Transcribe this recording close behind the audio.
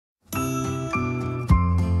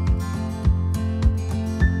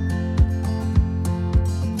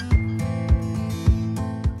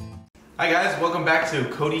Hi guys, welcome back to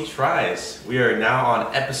Kodi Tries. We are now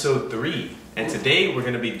on episode 3, and today we're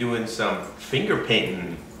going to be doing some finger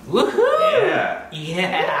painting. Woohoo!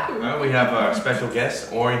 Yeah! We have our special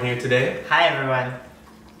guest, Oren, here today. Hi everyone.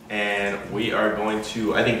 And we are going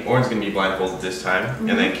to, I think Oren's going to be blindfolded this time,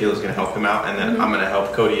 and then Kayla's going to help him out, and then I'm going to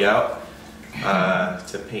help Kodi out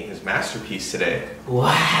to paint his masterpiece today.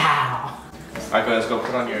 Wow! Alright guys, let's go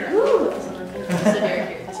put on your... Ooh.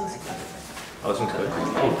 Oh, this one's good.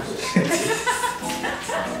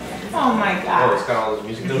 Oh my Oh, god. it's got all those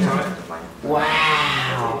music notes on it?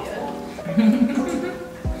 Wow.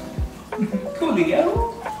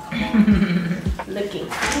 Coolio. Looking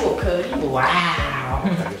cool, Kodi. Wow.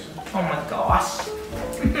 Oh my gosh.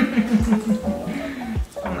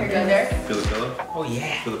 Oh my Here, go god. there. Feel the pillow? Oh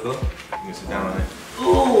yeah. Feel the pillow? You can sit down on it.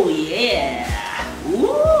 Oh yeah.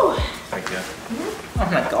 Ooh. Thank you. Oh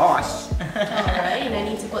my gosh. Alright, and I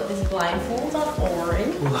need to put this blindfold on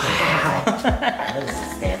Oren. Wow.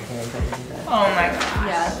 Oh my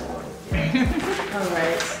gosh. Yeah.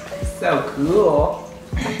 Alright. So cool.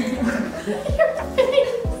 Your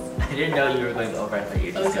face. I didn't know you were going over. I thought you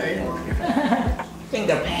were just sorry.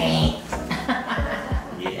 Finger paint.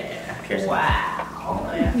 Yeah. Wow.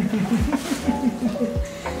 Oh, yeah.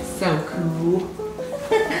 So cool.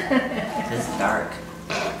 It's dark.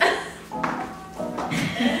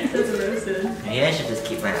 That's roasted. Maybe I should just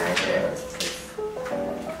keep my eyes closed.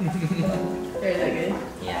 Very that good.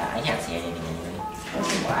 Yeah, I can't see anything anyway.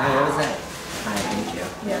 Okay. Wow. What was that? Hi, thank you.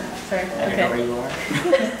 Yeah, sorry. I don't know where you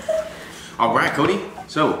are. Alright, Kodi.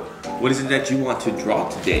 So, what is it that you want to draw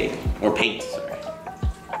today? Or paint, sorry.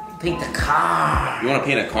 Paint the car. You want to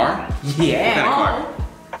paint a car? What kind Yeah. of car?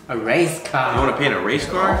 A race car. You want to paint a race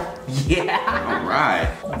car? Yeah. Alright.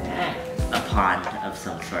 A pond of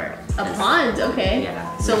some sort. A pond, okay.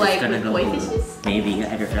 Yeah. So we're just like gonna with go koi blue. fishes? Maybe,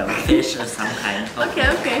 I don't know, fish of some kind. Okay,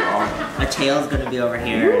 okay. A tail's gonna be over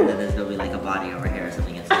here, and then there's gonna be like a body over here or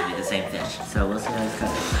something. It's gonna be the same fish. So we'll see how this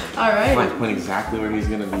goes. Alright. Point exactly where he's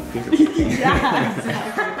going to be finger painting. Yeah,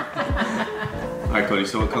 exactly. Alright, Kodi,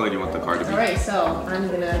 so what color do you want the car to be? Alright, so I'm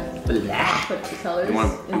gonna Black. put the colors You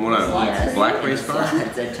want in a the slots. Yes. black race car?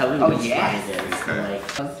 So tell me Oh, which yes. one it is. Okay. Like,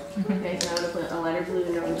 Okay, so I'm gonna put a lighter blue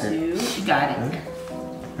in number 2. You got it.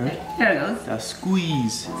 There it goes.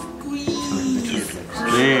 Squeeze. Squeeze.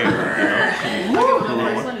 There. Okay, well, the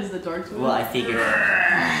first one is the dark blue. well, I figured.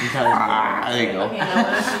 You tell me. There you go. Okay, now what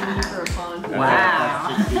else do you need for a pond? Wow.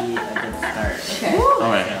 That should be a good start. Okay.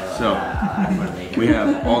 Alright, so we have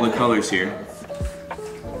all the colors here.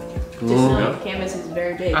 Just know the canvas is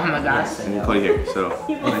very big. Oh my gosh. And we'll put it here. So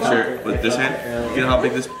make sure with this hand, you know how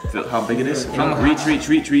big it is?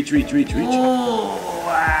 Reach. Ooh,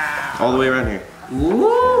 wow. All the way around here.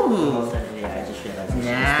 Ooh. Yeah, I just realized.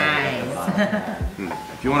 Nice.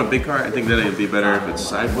 If you want a big car, I think that it'd be better if it's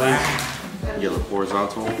sideways. You get a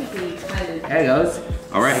horizontal. Technically, it's kind of. There it goes.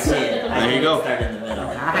 Alright, there you go. Start in the middle.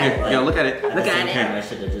 Here, yeah, look at it. Look at it. I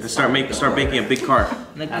should have just. Start making a big car.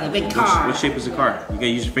 Like a big What car. shape is the car? You gotta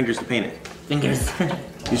use your fingers to paint it. Fingers.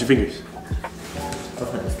 Use your fingers. I'll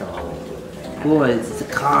put this all over. Ooh, it's a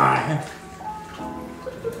car.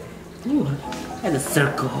 Ooh, that's a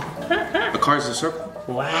circle. A car is a circle.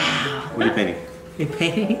 Wow. What are you painting? You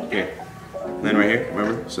painting? Here. Then right here,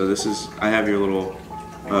 remember? So this is, I have your little,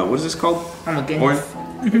 what is this called? Oh my Oren? goodness.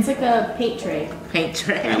 It's like a paint tray. Paint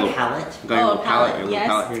tray. Your little, Palette. you got your little Oh, palette, your yes.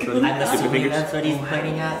 little palette here. Cody. I'm Dip your assuming fingers. that's what he's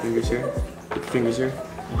pointing at. Fingers here. Put your fingers here.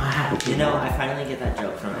 Wow. You know, I finally get that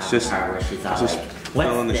joke from It's just- Avatar where she's all just like,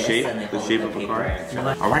 fill in the what's shape- this? And they the hold shape the of a paper car. and it's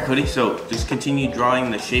like, All right, Kodi. So just continue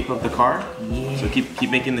drawing the shape of the car. Yeah. So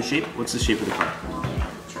keep making the shape. What's the shape of the car?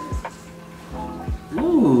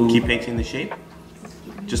 Ooh. Keep painting the shape.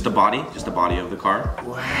 Just the body of the car.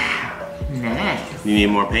 Wow. Nice. You need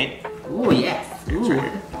more paint? Ooh, yes. It's Ooh. right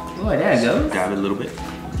here. Oh, there it goes. Dab it a little bit.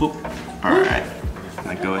 Boop. All right.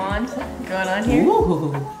 Now go ahead. Going on here.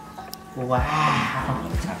 Ooh. Wow.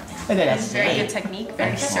 Look at that Very good shape. technique,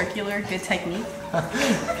 very circular, good technique.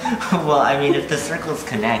 well, I mean, if the circles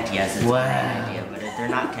connect, yes, it's a Wow. great idea. But if they're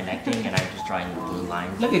not connecting and I'm just drawing blue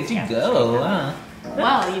lines, Look at you yeah, go, huh?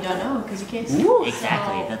 Well, you don't know because you can't see. Ooh.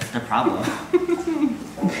 Exactly, that's the problem.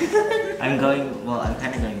 I'm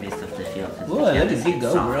kind of going based off the field. 'cause Whoa, the look field at is you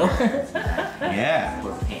go, soft. bro. Yeah.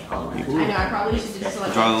 Or paint all over. I know, I probably should just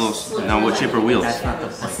like Draw the little. slip Now, what it shape are wheels? That's not the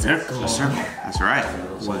point. Circle. A circle. That's right.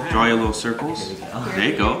 So draw your little circles. There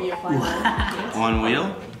you go. One wheel.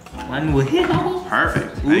 One wheel.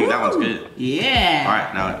 Perfect. I think that one's good. Yeah. All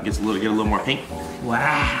right, now it gets get a little more pink.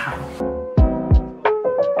 Wow.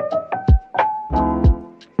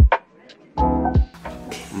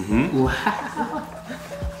 Wow.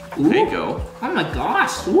 There you go. Oh my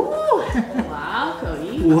gosh. Ooh. Wow,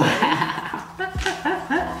 Kodi. Wow.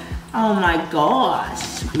 Oh my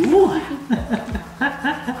gosh. Ooh.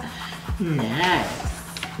 Nice.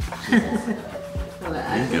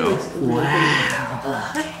 There you go.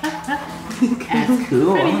 Wow. That's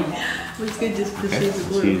cool. Looks good just because Okay, she's let's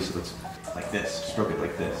blue. use like this. Stroke it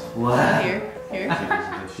like this. Wow. Here. The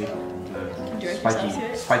Direct yourself to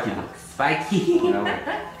it. spiky look. Spiky. You know,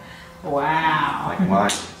 Wow. like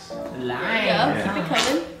lines. Line. Yeah, keep it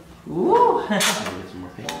coming. Ooh. Get some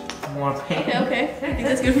more paint. More paint. Okay. I think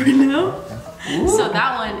that's good for now. Ooh. So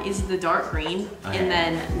that one is the dark green, and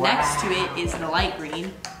then next to it is the light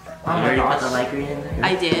green. Oh You my already put gosh. the light green in there?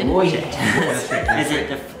 I did. Oh yeah. Is it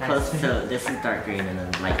the close? So this is dark green, and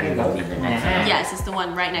then light green will be the next one. Yes, it's the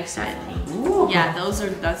one right next to it. Ooh. Yeah,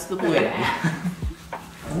 that's the blue. Look at that.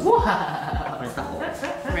 Wow. Where's the hole?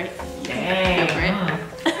 Right? Dang. Go for it.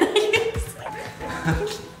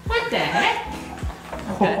 What the heck?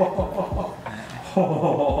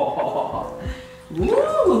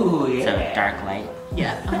 Ooh, yeah. So dark light.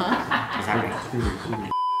 Yeah, uh-huh. Is that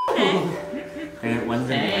right? Okay. One's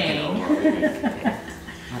in Dang. like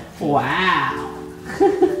Wow.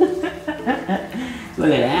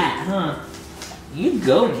 Look at that, huh? You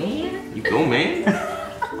go, man. You go, man.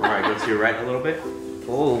 All right, go to your right a little bit.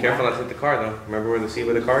 Oh, Careful not to hit the car, though. Remember where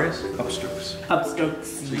the car is? Upstrokes. upstrokes.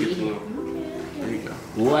 So you get the little. There you go.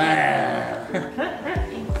 Wow.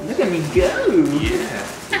 Look at me go. Yeah.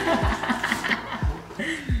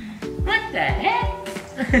 What the heck?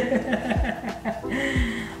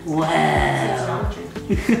 Wow.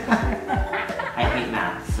 I hate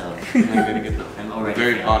math, so I'm gonna get the I'm already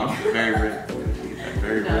very failing. bottom, the very red.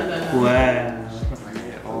 Very No, red. no, no. Wow.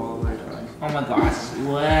 Yeah, all the way down. Oh my gosh.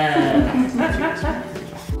 Wow.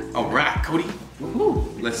 All right, Kodi.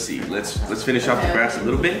 Let's see. Let's finish off the grass a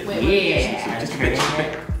little bit. Wait, Yeah. Just a bit. Just a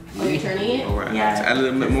bit. Oh, you're turning it? All right. Yeah. Let's add a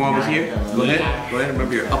little bit more over here. Go ahead. Go ahead.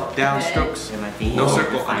 Remember your up down strokes. And my feet No will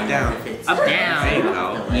circle, up, find down. if it's- Up, down. There you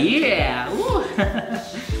go. Yeah. Ooh.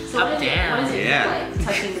 So Up, what down. does it Yeah. look like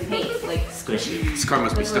touching the paint? Like Squishy. This car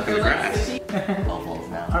must be stuck in the grass. Bubbles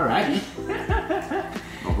now. Alrighty.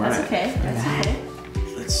 All That's right. okay. That's okay.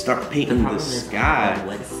 Let's start The painting the problem is sky.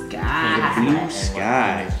 what's Sky. Blue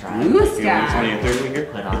sky. Blue Here, what's on sky. your third finger?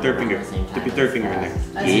 Your third finger. Dip your third finger in there.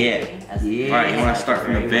 That's Yeah. okay. Yeah. All right. You want to start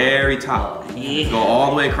from the very top. Yeah. Go all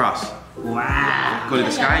the way across. Wow. Go to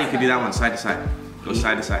the sky. You can do that one side to side. Go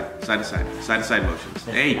side to side, side to side, side to side motions.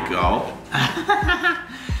 There you go. Go up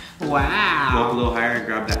a Wow. little higher and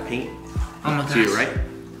grab that paint. Oh my gosh. To your right.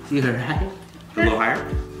 You're right. A little higher.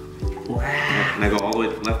 Wow. Now go all the way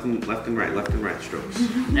left and right strokes.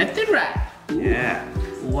 Left and right. Yeah.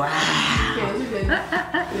 Wow. Okay, those are good.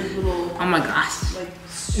 There's little Oh my gosh. like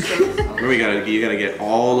strokes. Remember, you gotta get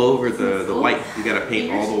all over the white. You gotta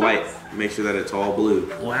paint all the white. Make sure that it's all blue.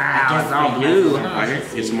 Wow. It's all blue. Right Huh? here.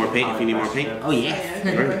 Get some more paint if you need more paint. Oh yeah.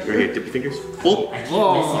 Right here. Dip your fingers. Oh. I keep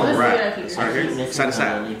Whoa. missing. Right. Start I keep here. missing Side to the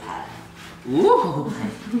side. lily pad. Ooh.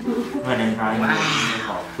 But in drawing,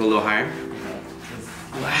 Wow. Go a little higher.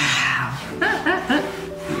 Wow.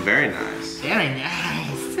 Very nice. Very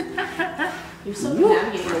nice. You're still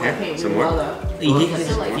navigating the white paint Some really more? well though. You Well, can it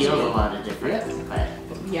still like feels a shading. lot of difference, but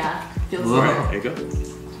Yeah, feels Whoa. different. There you go.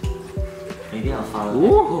 maybe I'll follow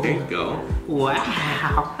Ooh. There you go.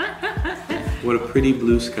 Wow. What a pretty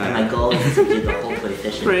blue that. sky. My goal is to do the whole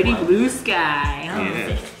coefficient. Pretty one. blue sky. Huh?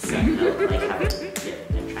 Yeah. So, like have it dip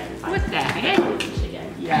and try to find What the heck? coefficient again.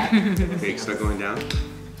 Yeah. Okay, start going down.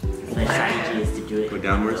 My strategy is to do it. Go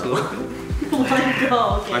downwards a little bit. Let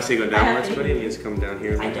go. I say go downwards, buddy. You just come down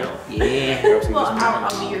here. a I little don't. Yeah. Grab some Well, of this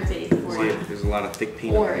I'll be your face for paint. you. See, there's a lot of thick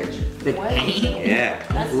paint. Orange. The What? paint. Yeah.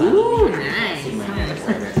 That's Ooh, See nice. my other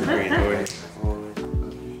Green, go ahead. All the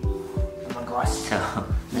way. Oh my gosh. So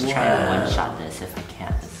let's try to one-shot this if I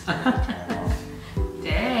can. This is terrible.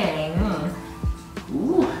 Dang.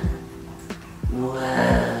 Ooh. Whoa.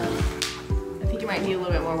 I think you might need a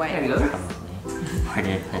little bit more white. There you go. Probably. Where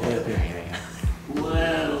did I put it? Right here.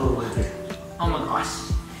 Whoa. Oh my gosh.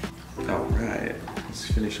 All right. Let's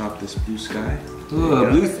finish off this blue sky. Ooh,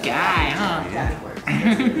 blue sky, huh? Yeah. That works.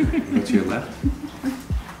 Go to your left.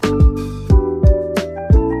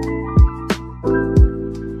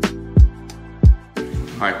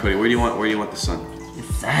 All right, Kodi. Where do you want the sun? The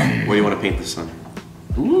sun. Where do you want to paint the sun?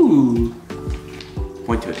 Ooh.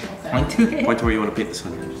 Point to it. Point to it. Point to where you want to paint the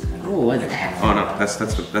sun. Oh, what's that? Oh no, that's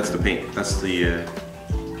the paint. That's the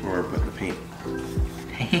where we're putting the paint.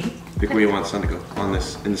 Pick where you want the sun to go. On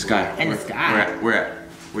this, in the sky. In the sky. Where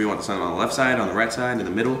you want the sun, on the left side, on the right side, in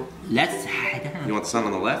the middle? Left side. You want the sun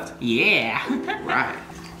on the left? Yeah. Right.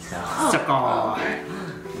 Circle.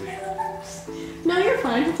 No, you're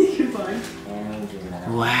fine. I think you're fine. And do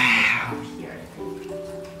another Wow. one here, I think.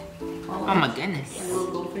 Oh my goodness. A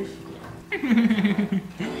little goldfish.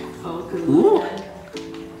 Oh, good. Ooh.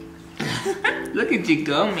 Look at you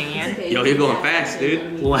go, man. Okay. Yo, you're going fast,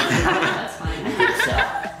 dude. Wow. That's fine. I think so.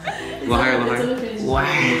 A little higher, a little higher. Okay. Wow.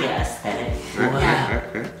 Make it aesthetic.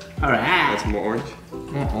 Alright. Alright. That's more orange.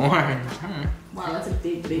 More orange. Huh? Wow, that's a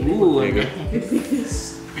big, big, Ooh. There you go. big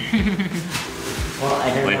fish. Well,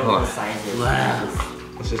 I don't Wait, know hold what on. the size is. Wow.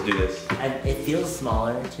 Let's just do this. It feels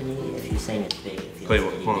smaller to me. If you're saying it's big, it feels Wait,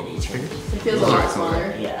 itty hold on. bitty to me. It feels a lot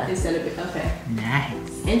smaller. Yeah. Instead of okay.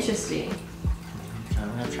 Nice. Interesting. So I'm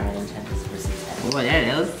gonna try and intend this versus head. Oh, there it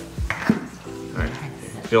is. Alright.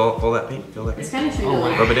 Feel that paint? Feel that It's paint? kind of true. Oh,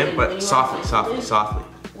 like, Rub it in, when but you softly, are softly, confident, softly.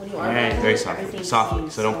 When you are Alright, confident, very softly, everything softly.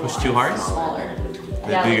 seems So don't a push lot too hard. Smaller.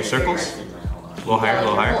 Do your circles. A little higher, a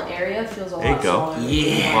little The higher. whole area feels a There you lot go. smaller. A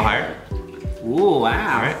Yeah. little higher. Ooh,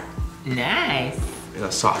 wow. Alright. Nice. Yeah,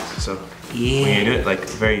 soft. So when Yeah. you do it, like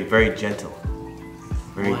very, very gentle.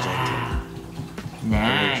 Very gentle. Wow. Very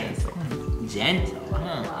Nice. gentle. Gentle,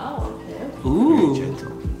 huh? Wow. Okay. Very Ooh.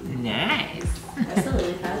 gentle. Nice. That's a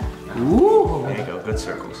lily pad. Ooh. There you go. Good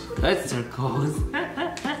circles. Good circles.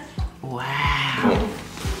 Wow. Cool.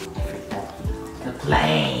 The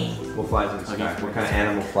plane. What flies in the sky? What kind of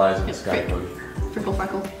animal flies in the sky, Cody? Freckle,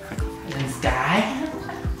 freckle. The sky.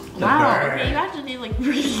 The Wow. bird. Okay, you actually did like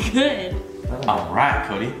really good. All right,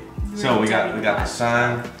 Cody. So we got the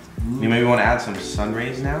sun. You maybe want to add some sun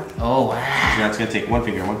rays now. Oh, wow. So that's gonna take one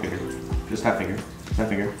finger, just that finger, that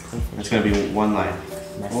finger. It's gonna be one line.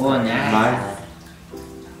 Oh, nice. Line.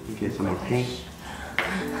 Get some more paint.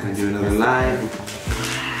 And do another line.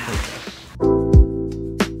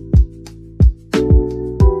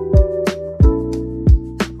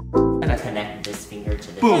 I'm gonna connect this finger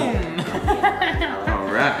to the Boom. All All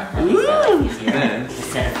right. Then,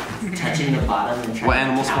 Instead of touching the bottom and trying what to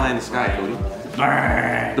animals tap fly in the sky, right Cody?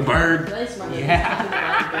 Bird. The bird. Really smart.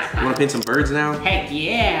 Yeah. You want to paint some birds now? Heck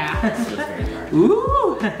yeah. This was very hard.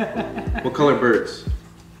 Ooh. What color birds?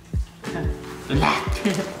 Black.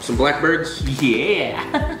 Some black birds.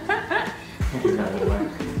 Yeah. No, you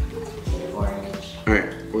weren't. Orange. All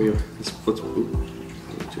right. Where you? Let's ooh,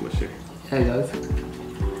 too much there. There it goes.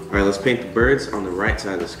 All right. Let's paint the birds on the right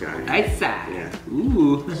side of the sky. Right side. Yeah.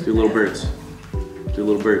 Ooh. Let's do little birds. Do a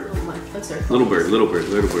little bird. Oh my, that's their Little bird. Little bird.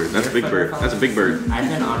 Little bird. That's a big bird. That's a big bird. I've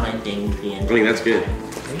been on my thing the entire I think that's good.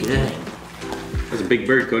 What are you Good. doing? That's a big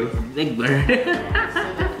bird, Cody. Big bird.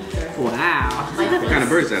 Wow. What kind of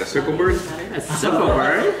bird is that? A circle bird? A circle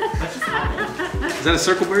bird. What just happened? Is that a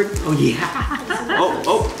circle bird? Oh, yeah.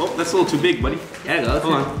 Oh, that's a little too big, buddy. There it goes.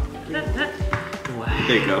 Hold on. Wow.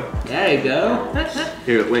 There you go. There you go.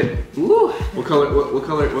 Here, wait. Ooh. What color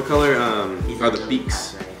are the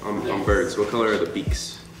beaks on birds? What color are the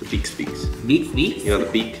beaks? The beaks. Beaks. You know the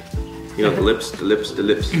beak? You know the lips. A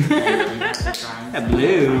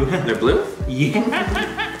blue. They're blue? Yeah.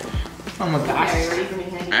 Oh my Are you gosh. ready for me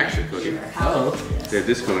hanging? Actually, Cody. Oh. They're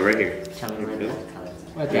this color right here. Tell me what the color.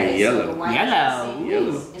 What They're the? yellow. Yellow.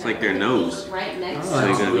 Yellow. It's like their nose. Right next So to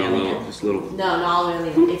you're gonna go a little, just a little. No, not all the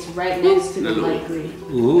way in. It's right next to the Little. light green,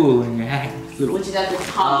 Ooh, nice. which is at the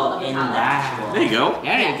top of the in palette. that. There you go.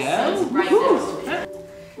 There you Yes, so go. it's right Woohoo. next to it.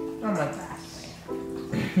 Oh my gosh.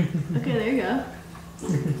 Okay, there you go.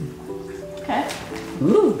 Okay.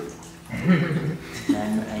 Ooh.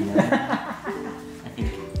 Then I know. I think.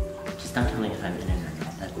 Just don't tell me if I'm in it or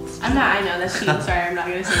not. That's I'm not. I know that's cheating. Sorry, I'm not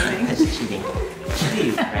gonna say anything. That's cheating. It should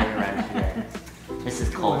be right around here. This is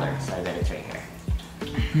colder, so I bet it's right here.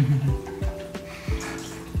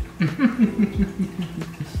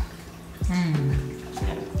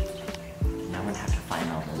 Okay. Now I'm gonna have to find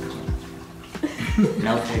all those again.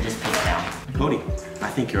 No, they're just put down. Cody, I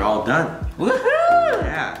think you're all done. Woohoo.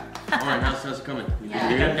 Yeah. All right, how's it coming? Yeah.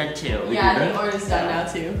 You I'm good? done too. Yeah, I think orange is done now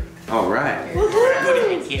too. All right.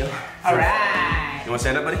 Thank you. All right. You want to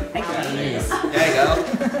stand up, buddy? Thank you. Yes. There you go.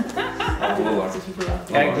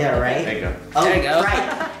 Yeah, right? There you go. Oh, There you go.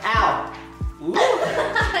 right. Ow.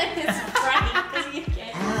 It's bright because you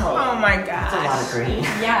can't. Oh Ow. my That's a lot of gosh. green.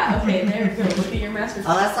 Yeah. Okay. There we go. Look at your masterpiece.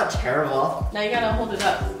 Oh, that's not terrible. Now you gotta hold it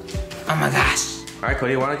up. Oh my gosh. All right,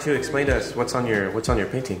 Cody, why don't you explain to us what's on your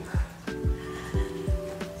painting?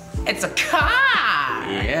 It's a car.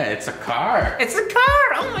 Yeah, it's a car. It's a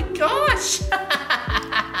car. Oh my gosh.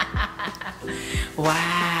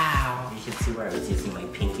 Wow. You should see where I was using my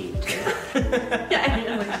pinky too. Yeah. I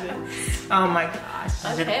know what you mean. Oh my gosh.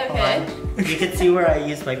 Okay. Okay. You could see where I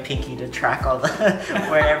used my pinky to track all the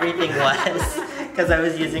where everything was, because I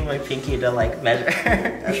was using my pinky to like measure.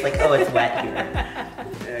 I was like, oh, it's wet here.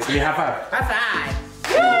 Give me a high five. High five.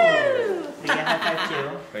 Woo! Did you get high five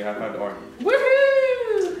too? Wait, high five to Orange. Woohoo.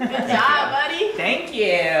 Good job, buddy. Thank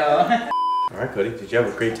you. All right, Kodi, did you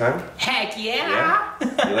have a great time? Heck yeah.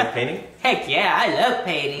 You like painting? Heck yeah, I love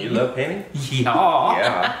painting. You love painting? Yeah.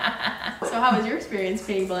 Yeah. So how was your experience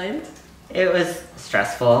being blind? It was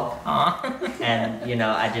stressful. Aw. And you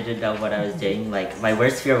know, I didn't know what I was doing. Like my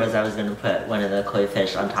worst fear was I was gonna put one of the koi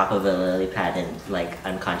fish on top of a lily pad and like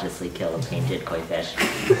unconsciously kill a painted koi fish.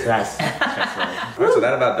 So that's stressful. All right, so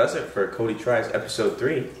that about does it for Kodi Tries episode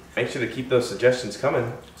 3. Make sure to keep those suggestions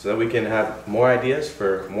coming so that we can have more ideas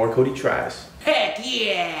for more Kodi Tries. Heck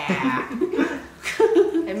yeah.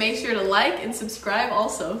 And make sure to like and subscribe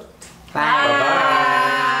also. Bye.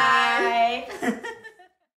 Bye-bye.